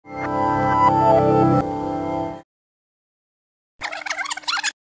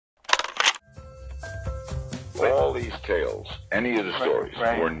novels, any of the stories,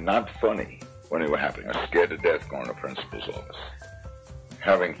 were not funny when they were happening. I was scared to death going to the principal's office.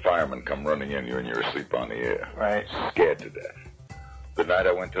 Having firemen come running in you and you're asleep on the air. Right. Scared to death. The night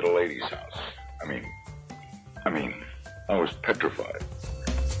I went to the lady's house, I was petrified.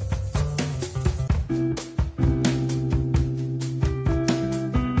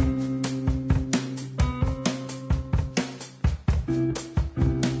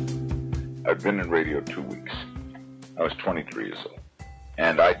 I'd been in radio 2 weeks. I was 23 years old.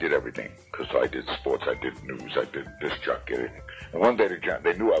 And I did everything, because I did sports, I did news, I did disc jockey, everything. And one day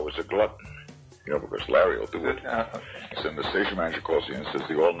they knew I was a glutton, because Larry will do it. So the station manager calls me and says,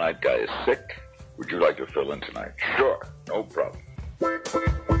 the all-night guy is sick. Would you like to fill in tonight? Sure, no problem.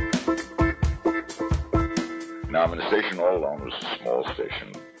 Now, I'm in the station all alone. It was a small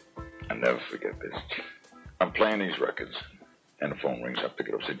station. I'll never forget this. I'm playing these records, and the phone rings. I pick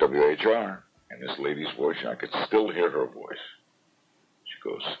it up, say, WAHR. And this lady's voice, and I could still hear her voice. She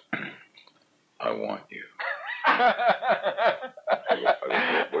goes, I want you.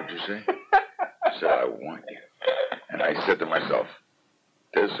 What'd you say? I said, I want you. And I said to myself,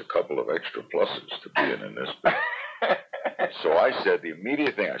 there's a couple of extra pluses to being in this bit. So I said the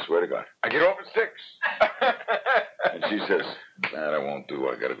immediate thing, I swear to God, I get off at 6. And she says, that I won't do.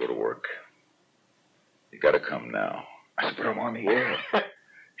 I got to go to work. You got to come now. I said, but I'm on the air.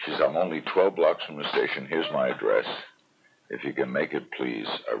 She says, I'm only 12 blocks from the station. Here's my address. If you can make it, please,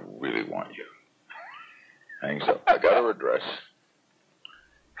 I really want you. Hangs up. I got her address.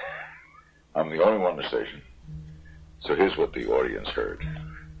 I'm the only one in the station. So here's what the audience heard.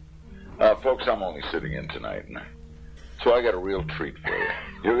 Folks, I'm only sitting in tonight. So I got a real treat for you.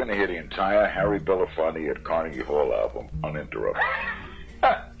 You're going to hear the entire Harry Bellafonte at Carnegie Hall album uninterrupted.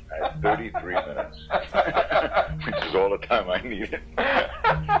 I had 33 minutes, which is all the time I needed.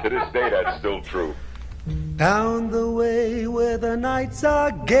 To this day, that's still true. Down the way where the nights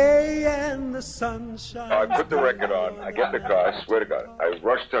are gay and the sun shines. I put the record on. I get in the car. I swear to God. I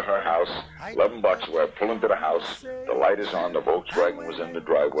rush to her house, 11 blocks away. I pull into the house. The light is on. The Volkswagen was in the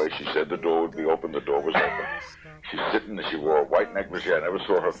driveway. She said the door would be open. The door was open. She's sitting there. She wore a white negligee. I never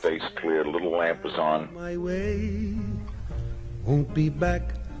saw her face clear. The little lamp was on. My way won't be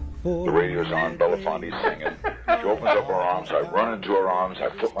back. The radio's on, Bellafonte's singing. She opens up her arms, I run into her arms, I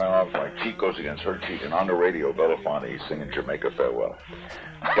put my arms, my cheek goes against her cheek, and on the radio, Bellafonte singing Jamaica Farewell.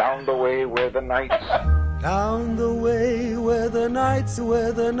 Down the way where the nights. Down the way where the nights,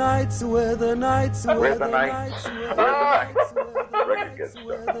 where the nights, where the nights, where the nights, where the nights. The record gets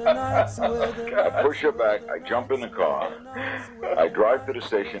stuck. I push her back, I jump in the car, I drive to the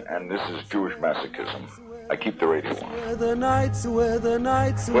station, and this is Jewish masochism. I keep the radio on. Where the nights, where the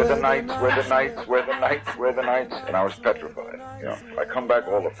nights, where the nights, where the nights, where the nights, where the nights, and I was petrified. I come back,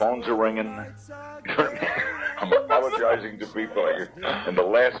 all the phones are ringing. You know what I mean? I'm apologizing to people. And the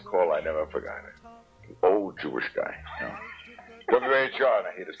last call, I never forgot it. Old Jewish guy. WAHR, and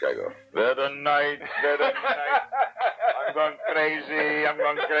I hear this guy go, where the nights, where the nights. I'm going crazy, I'm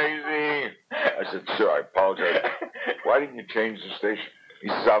going crazy. I said, sir, I apologize. Why didn't you change the station? He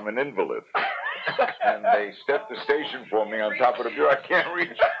says, I'm an invalid. And they stepped the station for me on top of the bureau. I can't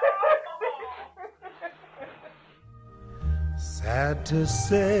reach. Sad to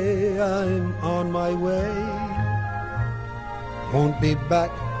say I'm on my way. Won't be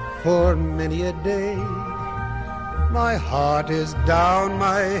back for many a day. My heart is down,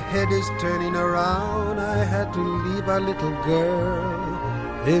 my head is turning around. I had to leave a little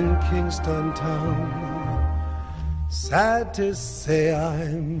girl in Kingston town. Sad to say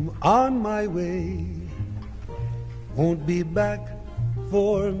I'm on my way. Won't be back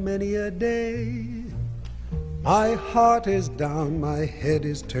for many a day. My heart is down, my head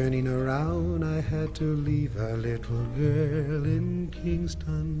is turning around. I had to leave a little girl in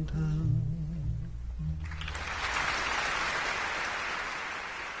Kingston town.